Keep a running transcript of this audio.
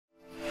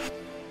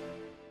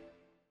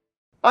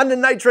On to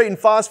nitrate and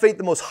phosphate,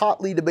 the most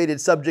hotly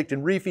debated subject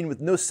in reefing with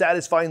no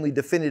satisfyingly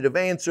definitive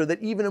answer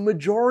that even a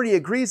majority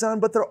agrees on,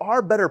 but there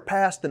are better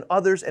paths than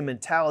others and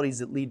mentalities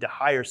that lead to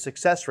higher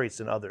success rates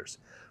than others.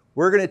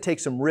 We're going to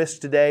take some risks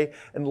today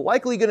and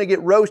likely going to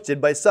get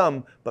roasted by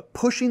some, but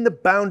pushing the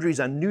boundaries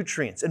on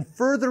nutrients and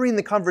furthering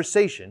the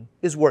conversation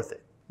is worth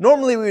it.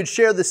 Normally we would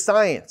share the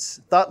science,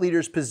 thought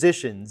leaders'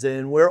 positions,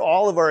 and where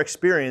all of our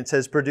experience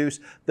has produced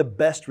the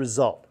best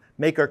result.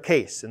 Make our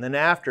case, and then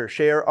after,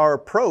 share our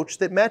approach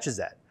that matches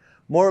that.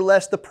 More or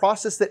less the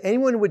process that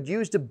anyone would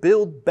use to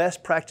build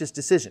best practice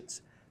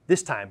decisions.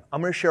 This time, I'm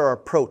going to share our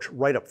approach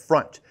right up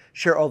front,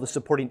 share all the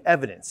supporting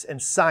evidence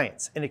and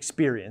science and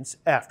experience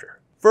after.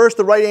 First,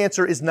 the right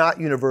answer is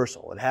not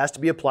universal. It has to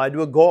be applied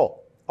to a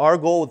goal. Our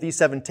goal with these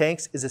 7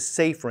 tanks is a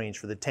safe range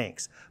for the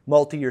tanks.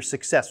 Multi-year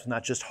success with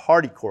not just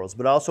hardy corals,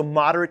 but also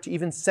moderate to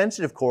even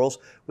sensitive corals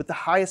with the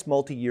highest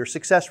multi-year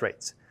success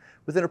rates.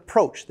 With an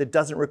approach that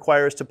doesn't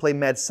require us to play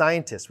mad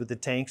scientists with the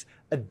tanks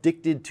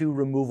addicted to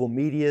removal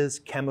medias,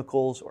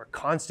 chemicals, or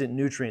constant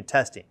nutrient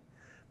testing.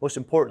 Most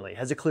importantly, it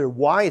has a clear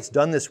why it's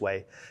done this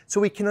way so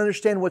we can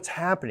understand what's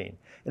happening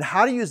and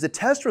how to use the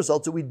test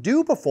results that we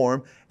do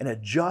perform and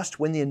adjust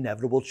when the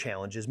inevitable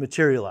challenges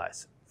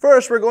materialize.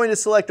 First, we're going to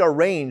select our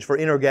range for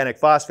inorganic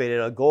phosphate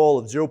at a goal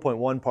of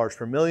 0.1 parts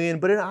per million,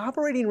 but an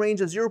operating range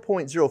of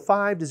 0.05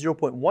 to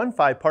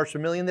 0.15 parts per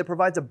million that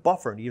provides a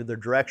buffer in either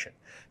direction.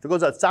 If it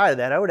goes outside of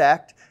that, I would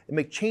act and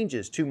make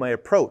changes to my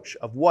approach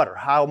of what or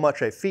how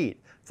much I feed,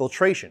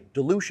 filtration,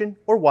 dilution,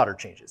 or water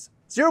changes.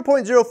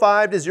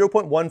 0.05 to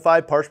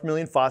 0.15 parts per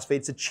million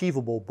phosphate is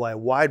achievable by a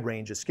wide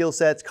range of skill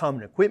sets,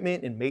 common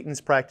equipment, and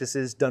maintenance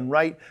practices. Done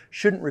right,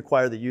 shouldn't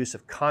require the use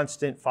of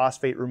constant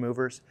phosphate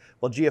removers.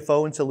 While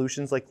GFO and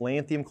solutions like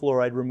lanthanum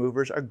chloride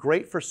removers are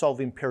great for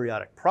solving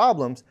periodic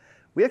problems,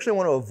 we actually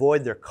want to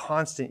avoid their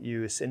constant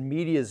use in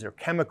medias or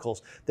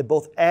chemicals that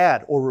both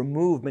add or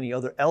remove many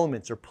other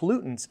elements or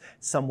pollutants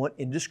somewhat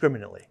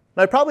indiscriminately.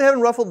 Now, I probably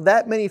haven't ruffled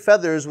that many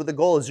feathers with a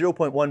goal of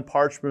 0.1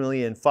 parts per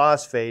million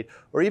phosphate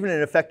or even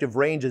an effective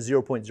range of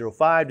 0.05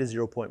 to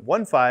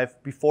 0.15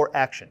 before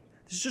action.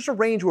 This is just a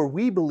range where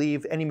we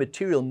believe any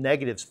material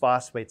negatives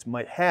phosphates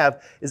might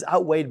have is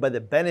outweighed by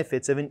the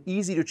benefits of an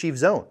easy to achieve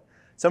zone.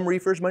 Some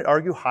reefers might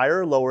argue higher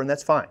or lower, and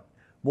that's fine.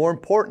 More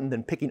important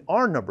than picking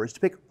our number is to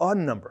pick a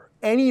number.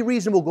 Any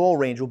reasonable goal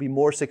range will be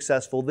more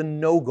successful than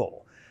no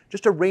goal.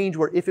 Just a range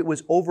where if it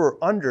was over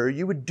or under,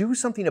 you would do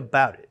something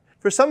about it.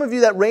 For some of you,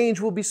 that range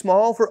will be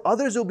small, for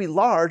others it will be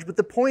large, but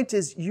the point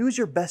is use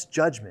your best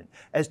judgment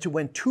as to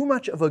when too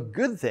much of a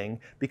good thing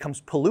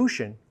becomes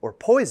pollution or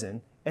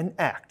poison and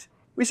act.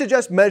 We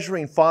suggest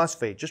measuring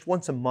phosphate just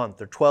once a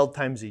month or 12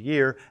 times a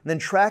year and then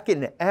track it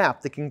in an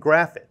app that can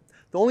graph it.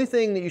 The only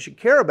thing that you should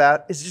care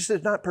about is just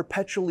it's not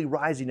perpetually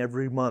rising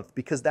every month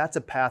because that's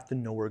a path to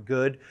nowhere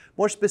good.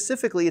 More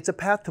specifically, it's a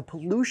path to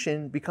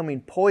pollution becoming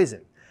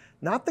poison.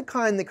 Not the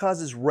kind that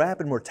causes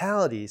rapid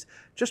mortalities,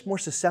 just more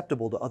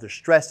susceptible to other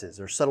stresses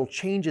or subtle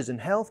changes in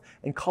health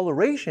and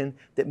coloration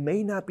that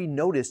may not be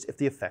noticed if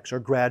the effects are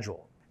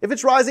gradual. If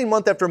it's rising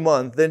month after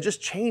month, then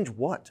just change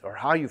what or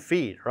how you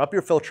feed or up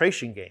your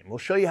filtration game. We'll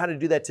show you how to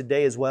do that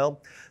today as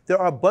well. There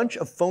are a bunch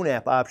of phone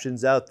app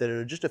options out there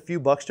that are just a few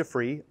bucks to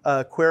free.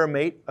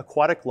 Aquarium,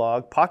 Aquatic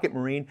Log, Pocket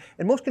Marine,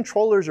 and most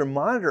controllers or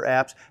monitor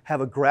apps have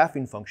a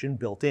graphing function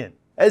built in.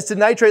 As to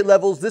nitrate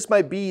levels, this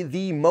might be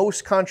the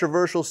most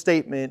controversial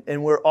statement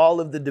and where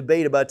all of the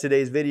debate about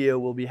today's video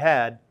will be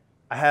had.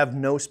 I have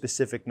no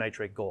specific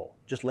nitrate goal.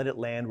 Just let it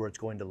land where it's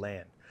going to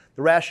land.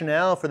 The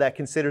rationale for that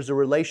considers the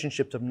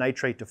relationships of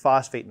nitrate to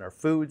phosphate in our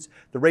foods.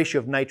 The ratio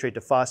of nitrate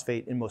to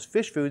phosphate in most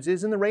fish foods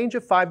is in the range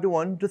of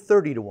 5:1 to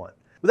 30:1.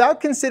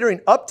 Without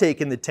considering uptake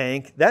in the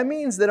tank, that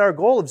means that our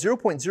goal of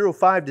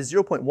 0.05 to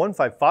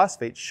 0.15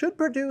 phosphate should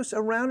produce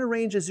around a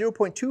range of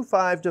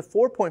 0.25 to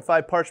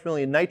 4.5 parts per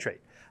million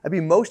nitrate. I'd be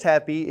most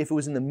happy if it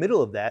was in the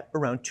middle of that,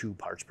 around 2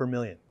 parts per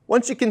million.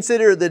 Once you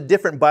consider the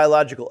different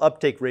biological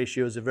uptake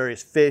ratios of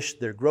various fish,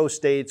 their growth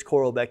states,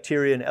 coral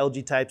bacteria, and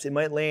algae types, it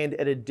might land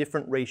at a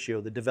different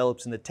ratio that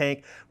develops in the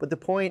tank, but the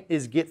point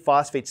is get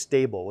phosphate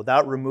stable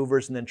without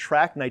removers and then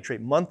track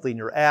nitrate monthly in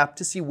your app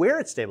to see where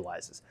it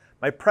stabilizes.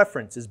 My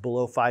preference is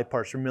below 5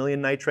 parts per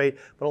million nitrate,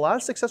 but a lot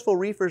of successful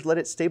reefers let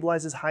it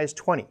stabilize as high as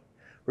 20.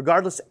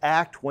 Regardless,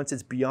 act once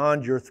it's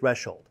beyond your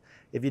threshold.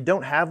 If you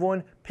don't have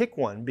one, pick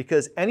one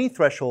because any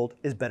threshold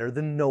is better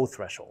than no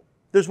threshold.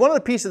 There's one other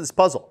piece of this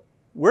puzzle.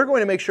 We're going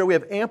to make sure we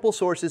have ample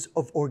sources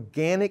of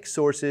organic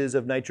sources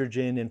of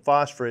nitrogen and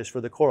phosphorus for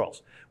the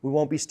corals. We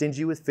won't be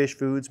stingy with fish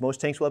foods. Most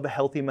tanks will have a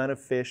healthy amount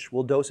of fish.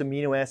 We'll dose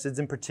amino acids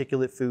and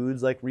particulate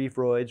foods like reef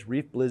roids,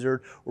 reef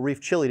blizzard, or reef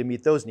chili to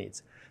meet those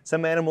needs.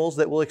 Some animals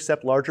that will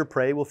accept larger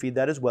prey will feed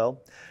that as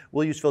well.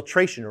 We'll use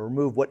filtration to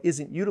remove what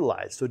isn't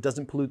utilized so it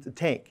doesn't pollute the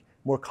tank.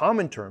 More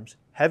common terms,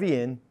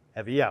 heavy in,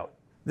 heavy out.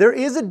 There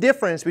is a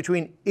difference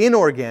between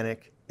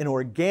inorganic and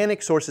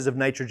organic sources of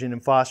nitrogen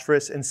and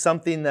phosphorus, and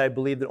something that I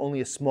believe that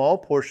only a small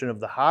portion of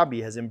the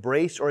hobby has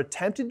embraced or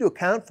attempted to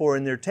account for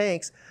in their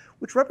tanks,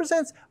 which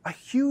represents a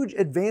huge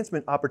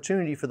advancement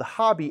opportunity for the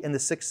hobby and the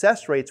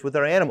success rates with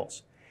our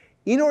animals.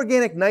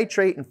 Inorganic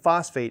nitrate and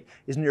phosphate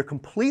is near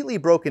completely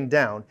broken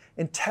down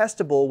and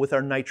testable with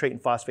our nitrate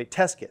and phosphate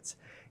test kits.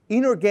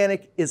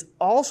 Inorganic is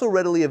also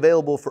readily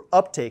available for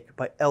uptake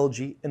by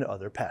algae and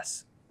other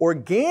pests.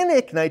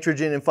 Organic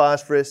nitrogen and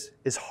phosphorus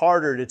is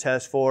harder to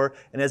test for,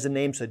 and as the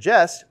name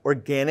suggests,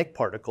 organic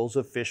particles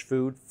of fish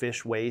food,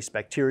 fish waste,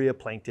 bacteria,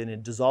 plankton,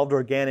 and dissolved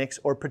organics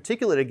or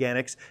particulate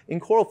organics in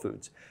coral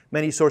foods.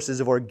 Many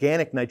sources of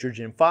organic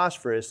nitrogen and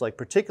phosphorus, like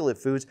particulate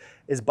foods,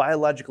 is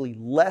biologically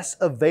less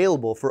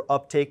available for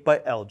uptake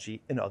by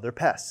algae and other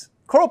pests.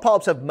 Coral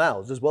polyps have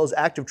mouths as well as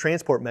active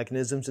transport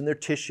mechanisms in their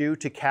tissue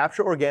to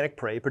capture organic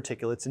prey,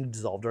 particulates, and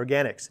dissolved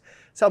organics.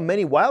 It's how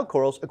many wild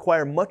corals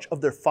acquire much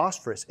of their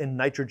phosphorus and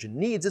nitrogen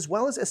needs as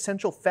well as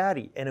essential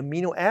fatty and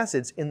amino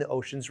acids in the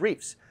ocean's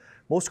reefs.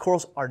 Most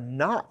corals are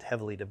not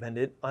heavily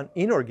dependent on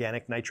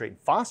inorganic nitrate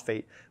and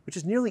phosphate, which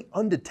is nearly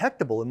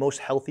undetectable in most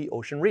healthy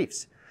ocean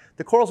reefs.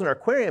 The corals in our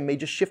aquarium may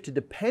just shift to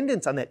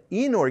dependence on that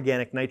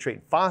inorganic nitrate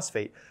and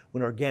phosphate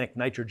when organic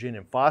nitrogen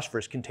and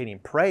phosphorus containing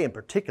prey and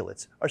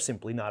particulates are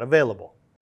simply not available.